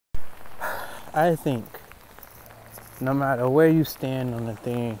I think no matter where you stand on the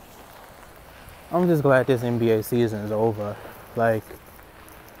thing, I'm just glad this NBA season is over. Like,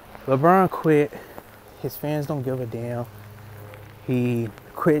 LeBron quit. His fans don't give a damn. He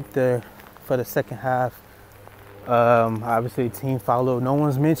quit for the second half. Obviously, the team followed. No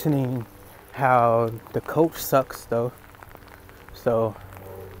one's mentioning how the coach sucks, though. So,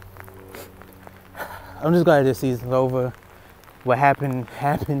 I'm just glad this season's over. What happened.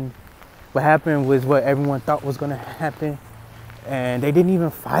 What happened was what everyone thought was going to happen. And they didn't even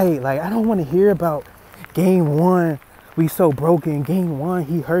fight. Like, I don't want to hear about game one. We so broken. Game one,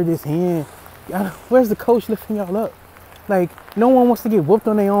 he hurt his hand. Where's the coach lifting y'all up? Like, no one wants to get whooped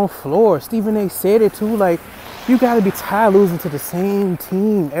on their own floor. Stephen A. said it too. Like, you got to be tired losing to the same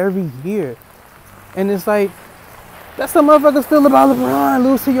team every year. And it's like, that's how motherfuckers feel about LeBron.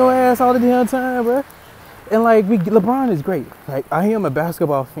 Lose to your ass all the damn time, bro. And like, LeBron is great. Like, I am a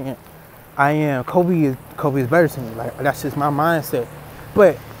basketball fan. I am. Kobe is better to me. Like, that's just my mindset.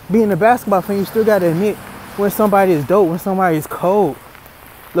 But being a basketball fan, you still got to admit when somebody is dope, when somebody is cold.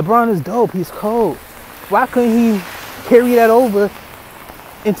 LeBron is dope. He's cold. Why couldn't he carry that over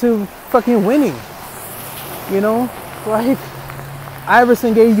into fucking winning? You know? Like,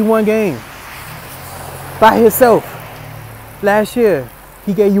 Iverson gave you one game by himself. Last year,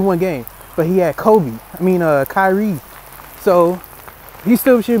 he gave you one game. But he had Kyrie. So, he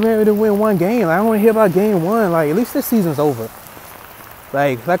still should be able to win one game. Like, I don't want to hear about game one. Like, at least this season's over.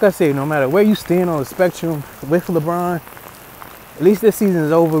 Like I said, no matter where you stand on the spectrum with LeBron, at least this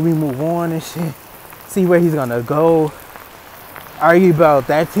season's over. We move on and shit. See where he's gonna go. Argue about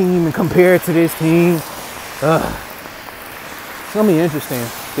that team and compare it to this team. It's gonna be interesting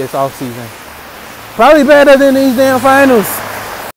this offseason. Probably better than these damn finals.